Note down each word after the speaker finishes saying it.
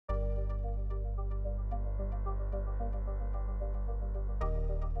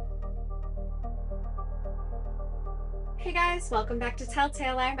Hey guys, welcome back to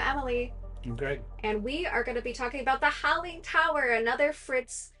Telltale. I'm Emily, I'm Greg. and we are going to be talking about the Howling Tower, another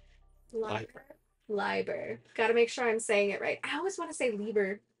Fritz Leiber. Leiber. Got to make sure I'm saying it right. I always want to say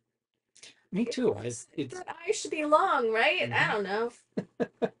Lieber. Me It too. hurts It's that I should be long, right? I mhm. don't know.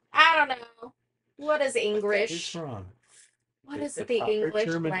 I don't know. What is But that is English? wrong. What is The the proper English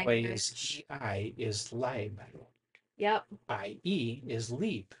German way is language? EI is Leib. Yep, IE is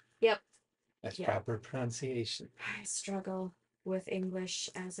Lieb. yep, That's yep. proper pronunciation. I struggle with English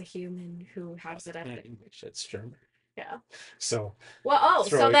as a human who Well, has it that's not everything. English, that's German. Yeah. So Well, oh,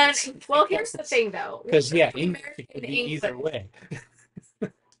 throw so it. then, well, here's the thing though. Because, yeah, In English, it American could be either English, way.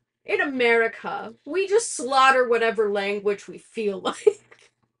 in America, we just slaughter whatever language we feel like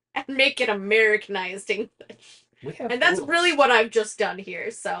and make it Americanized English. We have And that's really rules. what I've just done here.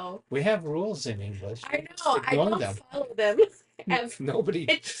 So We have rules in English. I We just know I ignore don't them. follow them ever. Nobody,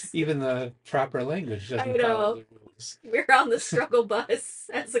 It's, even the proper language, I doesn't follow know the rules. we're on the struggle bus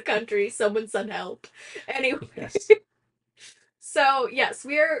as a country. Someone send help. Anyway, Yes. so yes,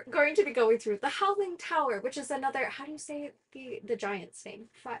 we are going to be going through the Howling Tower, which is another. How do you say the giant's name?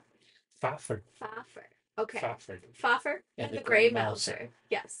 Fafhrd. Fafhrd. Okay. Fafhrd. Fafhrd And and the the Grey Gray Mouser. Mouser.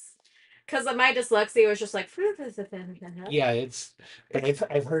 Yes. Because my dyslexia was just like. Yeah, but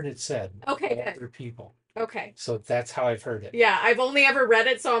I've heard it said Okay, by good. other people. Okay. So that's how I've heard it. Yeah, I've only ever read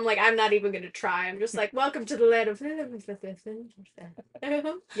it, so I'm like, I'm not even going to try. I'm just like, welcome to the land of.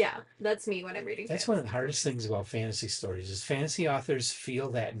 Yeah, that's me when I'm reading That's one of fantasy the stories. hardest things about fantasy stories is fantasy authors feel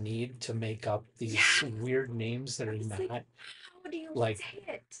that need to make up these Yeah. weird names that are It's like, not how do you like say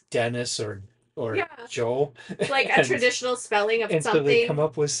it? Dennis or Yeah. Joe. Like a and traditional spelling of and so they come something.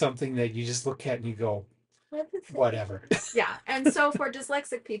 up with something that you just look at and you go, whatever. Yeah, and so for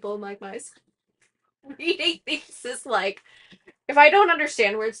dyslexic people like myself, reading these is like if I don't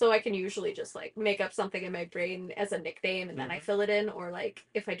understand words though, I can usually just like make up something in my brain as a nickname and then I Mhm. fill it in, or like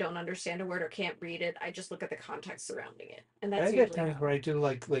if I don't understand a word or can't read it, I just look at the context surrounding it. And that's I've got usually times how. where I do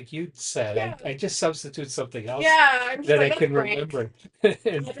like you said, Yeah. I just substitute something else Yeah, I'm just that like, I that's can Frank. remember and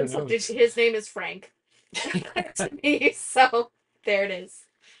I've insulted pronounce. his name is Frank to me, so there it is.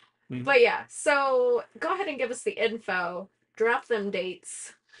 Mhm. But yeah, so go ahead and give us the info. Drop them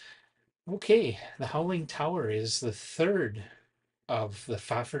dates. Okay, The Howling Tower is the third of the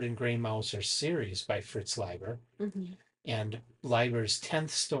Fafhrd and Grey Mouser series by Fritz Leiber, Mm-hmm. and Leiber's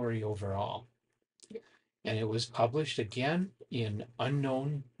 10th story overall. And it was published again in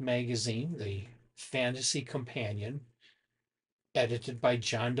Unknown magazine, the fantasy companion, edited by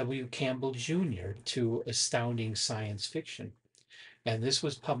John W. Campbell Jr. to Astounding Science Fiction. And this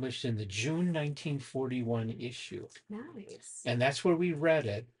was published in the June 1941 issue. Nice. And that's where we read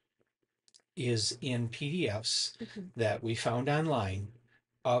it, is in PDFs Mm-hmm. that we found online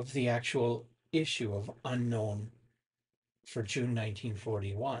of the actual issue of Unknown for June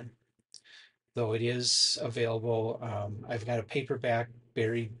 1941. Though it is available, I've got a paperback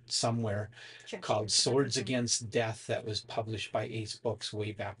buried somewhere Chester. called Swords Against Death that was published by Ace Books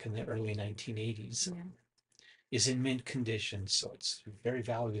way back in the early 1980s. Yeah. Is in mint condition, so it's very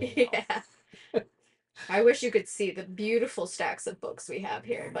valuable. Yeah. I wish you could see the beautiful stacks of books we have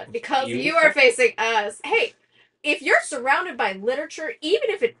here, but because you are Beautiful. facing us, hey, if you're surrounded by literature, even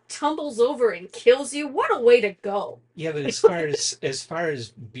if it tumbles over and kills you, what a way to go. Yeah, but as far as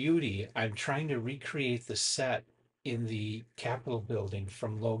beauty, I'm trying to recreate the set in the Capitol building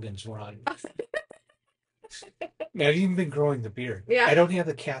from Logan's Run. I've even been growing the beard. Yeah. I don't have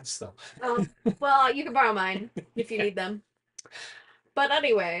the cats though. Um, well, you can borrow mine if you need them. But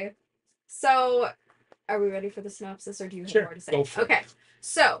anyway, so are we ready for the synopsis or do you have Sure, more to say? go for it. Okay.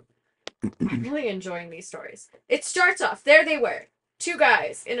 So, I'm really enjoying these stories. It starts off, there they were, two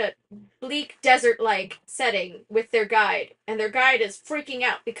guys in a bleak desert like setting with their guide, and their guide is freaking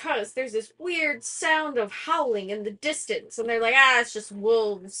out because there's this weird sound of howling in the distance, and they're like, it's just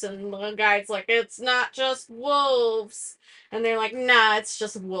wolves, and the guide's like, it's not just wolves. And they're like, nah, it's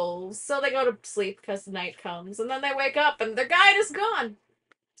just wolves. So they go to sleep because night comes, and then they wake up and their guide is gone.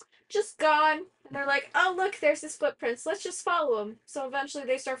 Just gone. And they're like, oh, look, there's his footprints. Let's just follow him. So eventually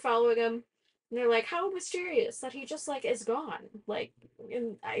they start following him. And they're like, how mysterious that he just, like, is gone. Like,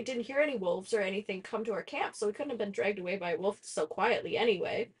 and I didn't hear any wolves or anything come to our camp, so we couldn't have been dragged away by a wolf so quietly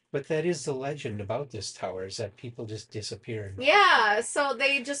anyway. But that is the legend about this tower is that people just disappear. Yeah, so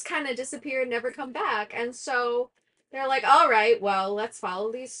they just kind of disappear and never come back. And so they're like, all right, well, let's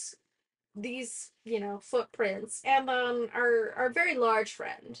follow these footprints. And our very large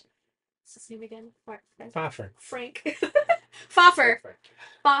friend, what's his name again? Fafhrd. Frank. Fafhrd. Fafhrd.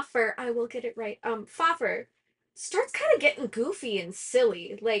 Fafhrd. I will get it right. Fafhrd starts kind of getting goofy and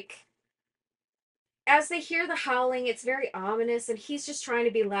silly. Like as they hear the howling, it's very ominous, and he's just trying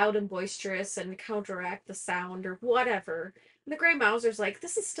to be loud and boisterous and counteract the sound or whatever. And the Grey Mouser's like,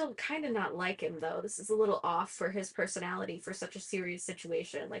 this is still kind of not like him, though. This is a little off for his personality for such a serious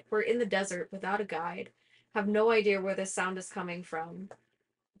situation. Like, we're in the desert without a guide, have no idea where this sound is coming from.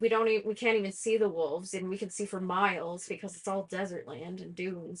 We can't even see the wolves, and we can see for miles because it's all desert land and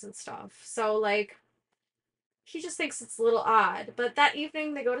dunes and stuff. So, like, he just thinks it's a little odd. But that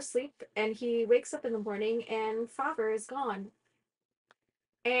evening they go to sleep and he wakes up in the morning and Fafhrd is gone.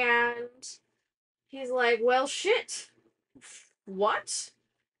 And he's like, well, shit. What?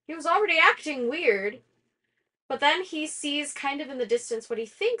 He was already acting weird. But then he sees kind of in the distance what he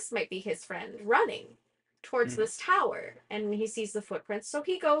thinks might be his friend running towards Mhm. this tower. And he sees the footprints. So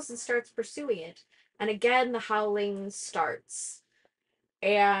he goes and starts pursuing it. And again, the howling starts.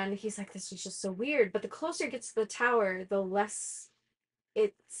 And he's like, this is just so weird. But the closer he gets to the tower, the less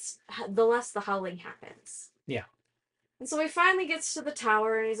the howling happens. Yeah. And so he finally gets to the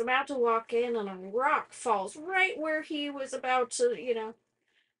tower and he's about to walk in and a rock falls right where he was about to,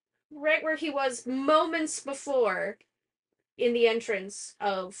 right where he was moments before in the entrance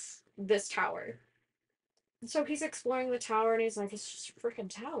of this tower. So he's exploring the tower and he's like, it's just a freaking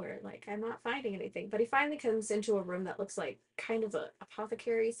tower. Like, I'm not finding anything. But he finally comes into a room that looks like kind of a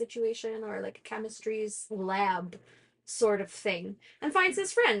apothecary situation or like a chemistry's lab sort of thing and finds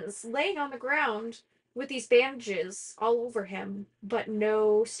his friends laying on the ground with these bandages all over him, but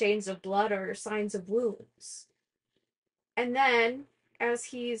no stains of blood or signs of wounds. And then, as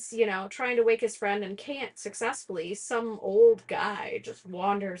he's, trying to wake his friend and can't successfully, some old guy just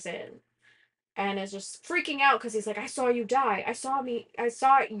wanders in and is just freaking out because he's like, I saw you die. I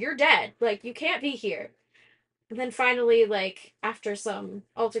saw you're dead. Like, you can't be here. And then finally, like, after some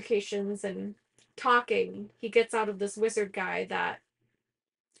altercations and talking, he gets out of this wizard guy that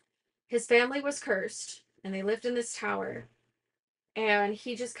his family was cursed and they lived in this tower. And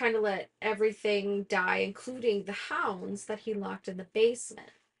he just kind of let everything die, including the hounds that he locked in the basement.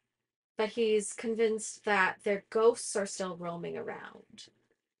 But he's convinced that their ghosts are still roaming around.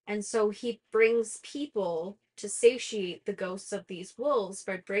 And so he brings people to satiate the ghosts of these wolves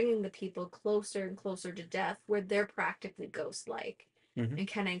by bringing the people closer and closer to death, where they're practically ghost like Hmm. and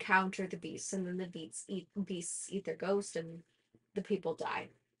can encounter the beasts, and then the beasts eat their ghost, and the people die.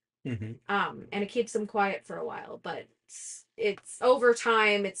 Hmm. And it keeps them quiet for a while, but it's over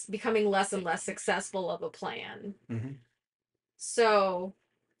time, it's becoming less and less successful of a plan. Hmm. So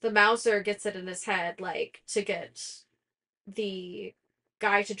the Mouser gets it in his head, like, to get the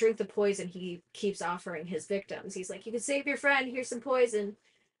guy to drink the poison he keeps offering his victims. He's like, you can save your friend, here's some poison.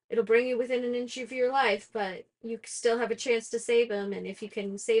 It'll bring you within an inch of your life, but you still have a chance to save him, and if you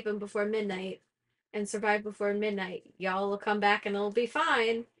can save him before midnight and survive before midnight, y'all will come back and it'll be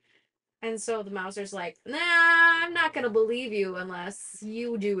fine. And so the Mouser's like, nah, I'm not gonna believe you unless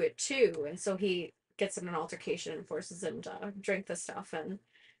you do it too. And so he gets in an altercation and forces him to drink the stuff. And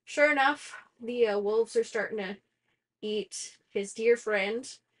sure enough, the wolves are starting to eat his dear friend.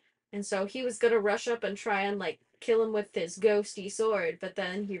 And so he was gonna rush up and try and like kill him with his ghosty sword, but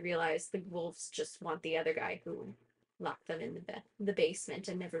then he realized the wolves just want the other guy who locked them in the basement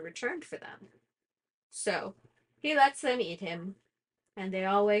and never returned for them. So he lets them eat him, and they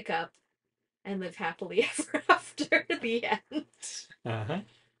all wake up and live happily ever after the end. Uh-huh.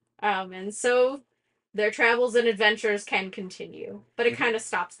 And so their travels and adventures can continue, but it Hmm. kind of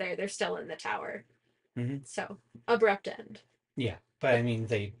stops there. They're still in the tower. Hmm. So, abrupt end. Yeah, but I mean,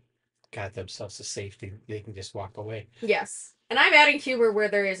 they got themselves to safety. They can just walk away. Yes. And I'm adding humor where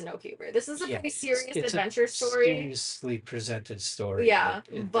there is no humor. This is a Yeah, pretty it's serious it's a adventure story. seriously presented story. Yeah,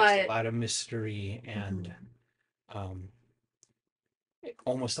 There's a but lot of mystery and um,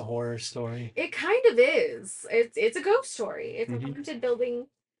 almost a horror story. it kind of is. It's a ghost story. It's a Hmm.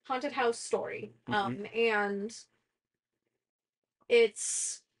 haunted house story. Hmm. And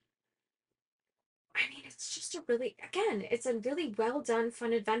it's I mean, it's just a really, again, it's a really well done,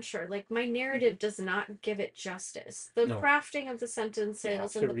 fun adventure. Like, my Hmm. narrative does not give it justice. The No, crafting of the you have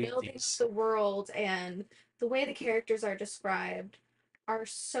sentences to and the read building of these. the world and the way the characters are described are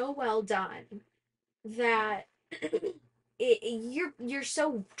so well done that you're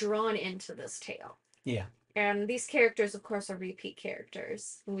so drawn into this tale. Yeah. And these characters, of course, are repeat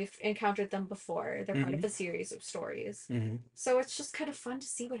characters. We've encountered them before. They're part Hmm. of a series of stories. Hmm. So it's just kind of fun to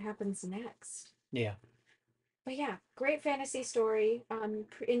see what happens next. Yeah. But yeah, great fantasy story.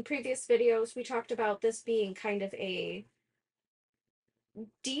 In previous videos, we talked about this being kind of a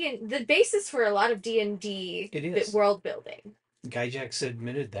the basis for a lot of D&D It is. world building. Gyjax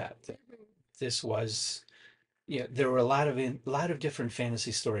admitted that Mhm. this was yeah, there were a lot of different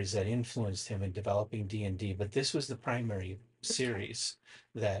fantasy stories that influenced him in developing D&D, but this was the primary Okay. series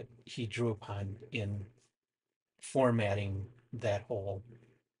that he drew upon in formatting that whole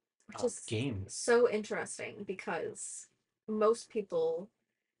Which is game. so interesting because most people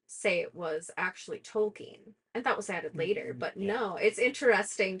say it was actually Tolkien, and that was added later. But Yeah. no, it's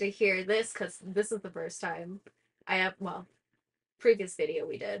interesting to hear this because this is the first time I have, well, previous video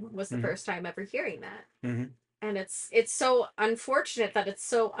we did was the Hmm. first time ever hearing that. Hmm. And it's so unfortunate that it's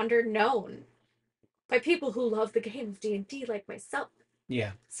so underknown by people who love the game of D&D like myself.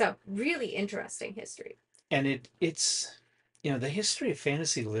 Yeah. So, really interesting history. And it's the history of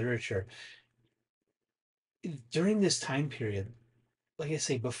fantasy literature during this time period, like I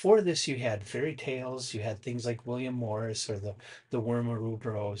say, before this you had fairy tales, you had things like William Morris or the Worm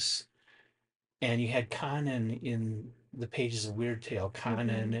Ouroboros, and you had Conan in the pages of Weird Tale,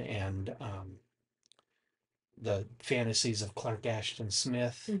 Conan Mm-hmm. and the fantasies of Clark Ashton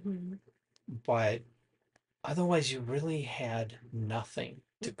Smith. Mm-hmm. But otherwise, you really had nothing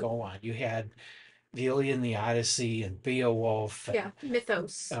to go on. You had the Iliad and the Odyssey and Beowulf Yeah,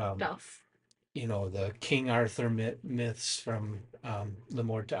 mythos and stuff. the King Arthur myths from Le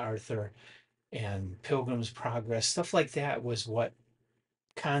Morte d'Arthur and Pilgrim's Progress. Stuff like that was what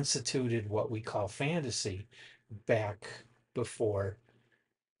constituted what we call fantasy back before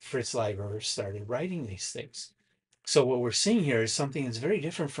Fritz Leiber started writing these things. So what we're seeing here is something that's very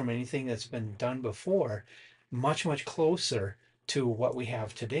different from anything that's been done before, much, much closer to what we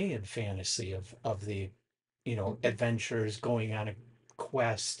have today in fantasy of the, Mm-hmm. adventures going on a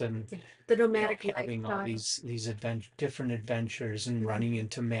quest and Yeah. The nomadic having all lifestyle. these different adventures and running Mm-hmm.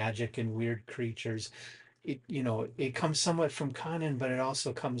 into magic and weird creatures. It comes somewhat from Conan, but it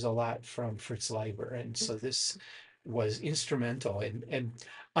also comes a lot from Fritz Leiber, and so this was instrumental. And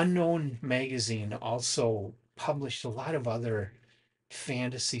Unknown magazine also published a lot of other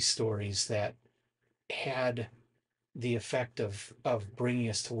fantasy stories that had the effect of bringing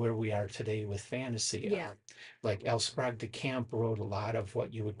us to where we are today with fantasy. Yeah. Like L. Sprague de Camp wrote a lot of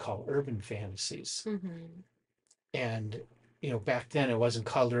what you would call urban fantasies. Mm-hmm. And back then it wasn't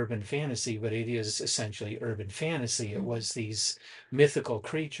called urban fantasy, but it is essentially urban fantasy. It Mm-hmm. was these mythical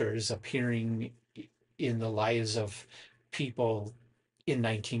creatures appearing in the lives of people in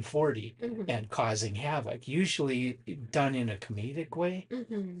 1940 Mm-hmm. and causing havoc, usually done in a comedic way,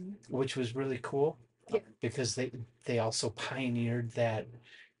 Mm-hmm. which was really cool, Yeah. because they also pioneered that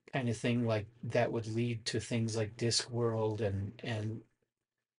kind of thing, like that would lead to things like Discworld and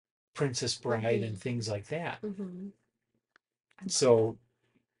Princess Bride and Mm-hmm. things like that. Mm-hmm. I love that. So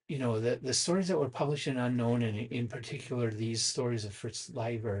the stories that were published in Unknown, and in particular these stories of Fritz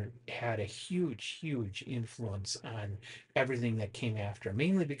Leiber, had a huge, huge influence on everything that came after,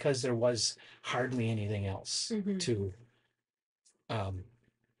 mainly because there was hardly anything else Mm-hmm. um,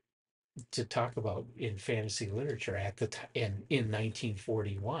 to talk about in fantasy literature at the time in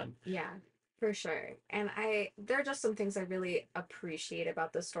 1941. Yeah, for sure. And there are just some things I really appreciate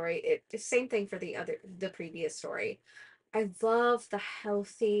about the story. The same thing for the previous story. I love the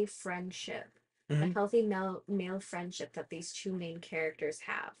healthy friendship, the Hmm. healthy male friendship that these two main characters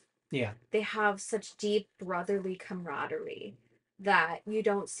have. Yeah, They have such deep brotherly camaraderie that you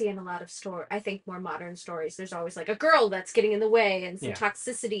don't see in a lot of I think more modern stories. There's always like a girl that's getting in the way and some yeah.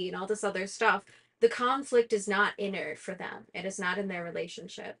 toxicity and all this other stuff. The conflict is not inner for them. It is not in their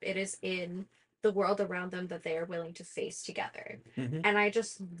relationship. It is in the world around them that they are willing to face together. Hmm. And I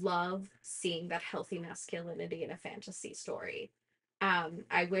just love seeing that healthy masculinity in a fantasy story.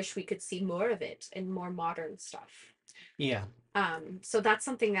 I wish we could see more of it in more modern stuff. Yeah. So that's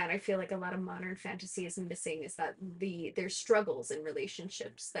something that I feel like a lot of modern fantasy is missing, is that there's struggles in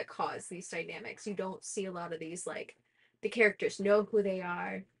relationships that cause these dynamics. You don't see a lot of these, like, the characters know who they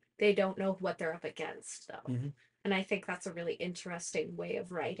are, they don't know what they're up against though. Hmm. And I think that's a really interesting way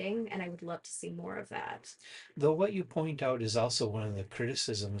of writing, and I would love to see more of that. Though what you point out is also one of the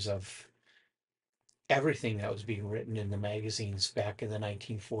criticisms of everything that was being written in the magazines back in the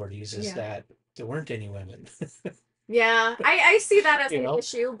 1940s, is Yeah. that there weren't any women. Yeah, I see that as you an know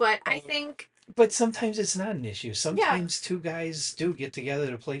issue, but I Um, think, but sometimes it's not an issue. yeah, Sometimes two guys do get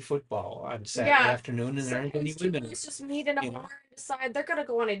together to play football on Saturday yeah. afternoon, and there aren't any Sometimes two women. guys just meet in a You bar know, and decide they're gonna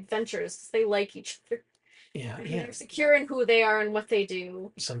go on adventures because they like each other. yeah, And yeah. they're secure in who they are and what they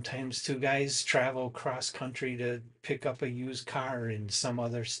do. Sometimes two guys travel cross country to pick up a used car in some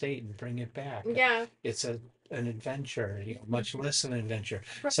other state and bring it back. Yeah, It's an adventure, much less of an adventure.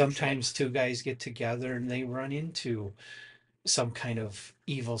 for sure. Sometimes two guys get together and they run into some kind of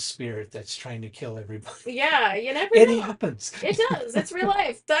evil spirit that's trying to kill everybody. Yeah, you never It know. happens. It does. It's real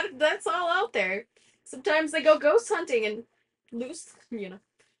life. That's all out there. Sometimes they go ghost hunting and lose, Yeah,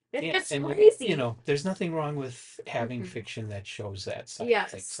 it's and crazy. there's nothing wrong with having Mhm. fiction that shows that side of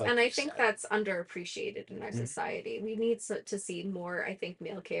things, Yes, like and I you think said. that's underappreciated in our Mhm. society. We need to see more, I think,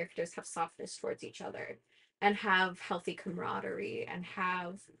 male characters have softness towards each other and have healthy camaraderie and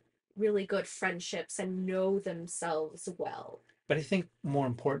have really good friendships and know themselves well. But I think more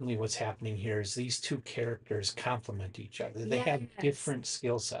importantly, what's happening here is these two characters complement each other. They have Yes. different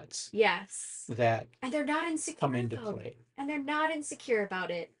skill sets Yes. that And they're not come insecure into about play. it. And they're not insecure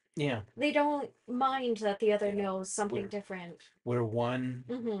about it. Yeah, They don't mind that the other yeah. knows something Where different. where one,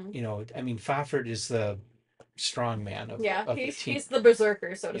 Mm-hmm. I mean, Fafhrd is the strong man Yeah, of the he's team. the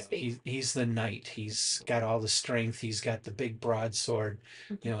berserker, so to speak. He's the knight. He's got all the strength. He's got the big broadsword.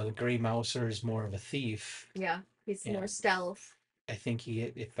 Mhm. The Gray Mouser is more of a thief, Yeah, he's more and stealth. I think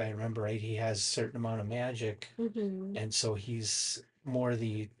if I remember right, he has a certain amount of magic, Mm-hmm. and so he's more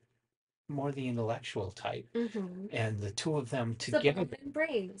the intellectual type. Mm-hmm. And the two of them It's a together, bone and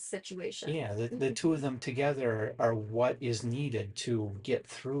brains situation. yeah, the two Mm-hmm. of them together are what is needed to get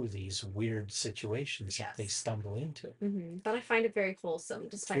through these weird situations that they Yes. stumble into. Mm-hmm. But I find it very wholesome,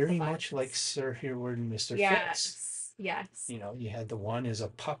 despite the Very much like violence. Sir Hereward and Mr. Fitz. Yes. Yes. You had the one is a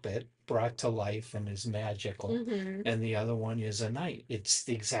puppet brought to life and is magical, Mm-hmm. and the other one is a knight. It's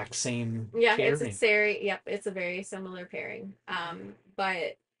the exact same Yeah, it's pairing. very, yep, it's a very similar pairing.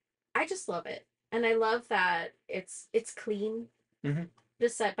 But I just love it. And I love that it's clean, Hmm.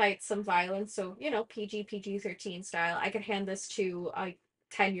 despite some violence. So, PG 13 style. I could hand this to a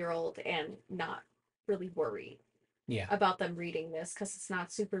 10-year-old and not really worry Yeah. about them reading this because it's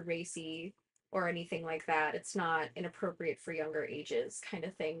not super racy or anything like that. It's not inappropriate for younger ages kind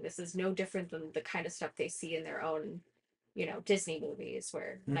of thing. This is no different than the kind of stuff they see in their own, Disney movies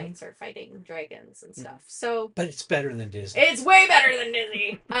where Hmm. knights are fighting dragons and Hmm. stuff. So But it's better than Disney. it's way better than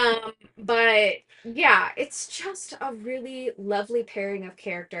Disney. But yeah, it's just a really lovely pairing of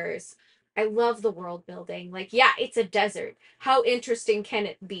characters. I love the world building. Like, yeah, it's a desert. How interesting can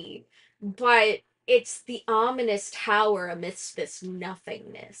it be? But it's the ominous tower amidst this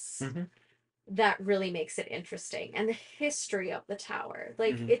nothingness Hmm. that really makes it interesting. And the history of the tower.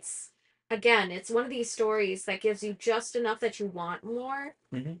 Like, Hmm. it's one of these stories that gives you just enough that you want more,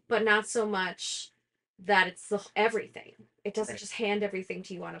 Hmm. but not so much that it's everything. It doesn't Right. just hand everything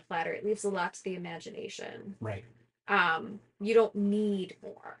to you on a platter. It leaves a lot to the imagination. Right. You don't need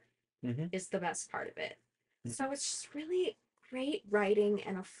more, Hmm. is the best part of it. So it's just really great writing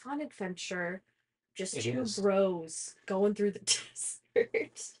and a fun adventure. Just It two is. bros going through the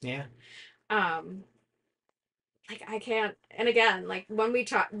desert. Yeah. um, like I can't. And again, like when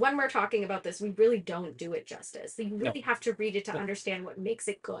we're talking about this, we really don't do it justice. You No. really have to read it to No. understand what makes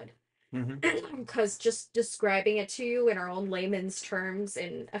it good. Hmm. Because just describing it to you in our own layman's terms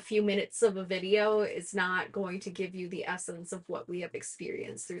in a few minutes of a video is not going to give you the essence of what we have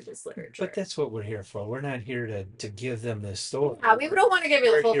experienced through this But literature. that's what we're here for. We're not here to give them the story. Yeah, we don't want to give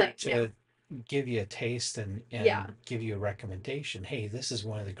you the We're full here thing. Yeah. to give you a taste Yeah, and give you a recommendation. Hey, this is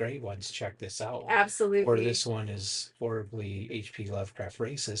one of the great ones. Check this out. Or absolutely. this one is horribly H.P. Lovecraft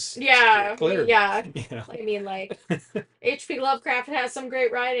racist. Steer Yeah, clear of yeah. it. You I mean, like, H.P. Lovecraft has some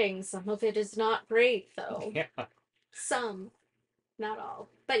great writing. Some of it is not great, though. Yeah. Some, not all.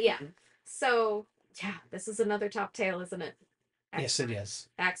 But yeah. Mhm. So, yeah, this is another top tale, isn't it? Yes, it Excellent. is.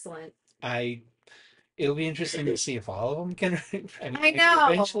 Excellent. I It'll be interesting to see if all of them can. I mean, I know.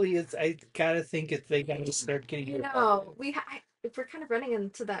 eventually, I gotta think if they gotta start getting You their know, if we're kind of running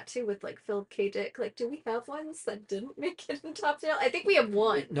into that too with like Philip K. Dick. Like, do we have ones that didn't make it in Top Tail? I think we have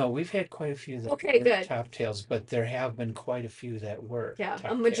one. No, we've had quite a few that Okay, weren't good. top tails, but there have been quite a few that were Yeah, a top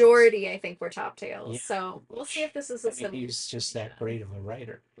tails. majority I think were Top Yeah, Tails. So we'll see which if this is a I mean, similar he's just that situation. great of a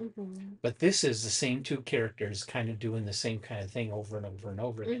writer. Mm-hmm. But this is the same two characters kind of doing the same kind of thing over and over and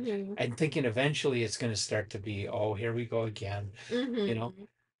over again. Mm-hmm. I'm thinking eventually it's going to start to be, oh, here we go again, you know, Mm-hmm.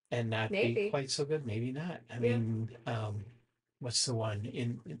 and not be Maybe. quite so good. Maybe not. I Yeah. mean, what's the one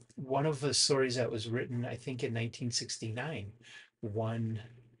in one of the stories that was written, I think in 1969, won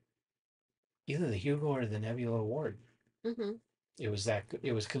either the Hugo or the Nebula Award. Mm-hmm. It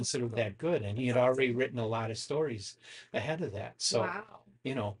was considered that good, and he had already written a lot of stories ahead of that. So, Wow.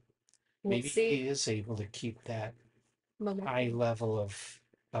 you know, We'll maybe see. he is able to keep that high Momentum. level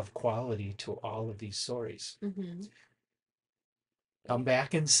of quality to all of these stories. Mm-hmm. Come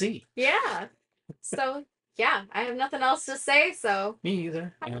back and see. Yeah. So yeah, I have nothing else to say. So Me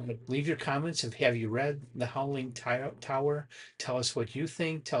either. And leave your comments. If have you read The Howling Tower? Tell us what you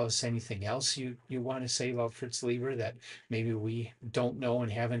think. Tell us anything else you want to say about Fritz Leiber that maybe we don't know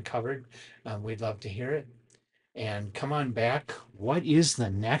and haven't covered. We'd love to hear it. And come on back. What is the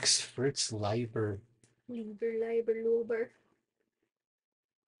next Fritz Leiber Leiber, Leiber.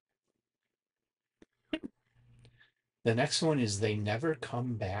 The next one is They Never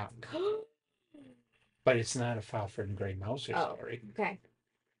Come Back. But it's not a Fafhrd and Grey Mouser story. Okay.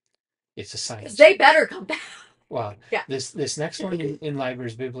 It's a science. They better come back. Well, yeah. This next one in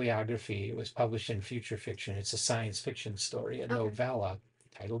Leiber's bibliography, it was published in Future Fiction. It's a science fiction story, a novella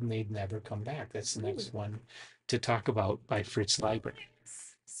titled They'd Never Come Back. That's the next one to talk about by Fritz Leiber.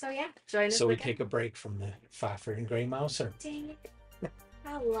 So yeah, join us. So we take a break from the Fafhrd and Grey Mouser. Dang it.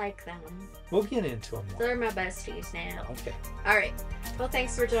 I like them. We'll get into them more. They're my besties now. Okay. All right. Well,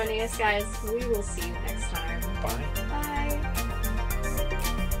 thanks for joining us, guys. We will see you next time. Bye. Bye.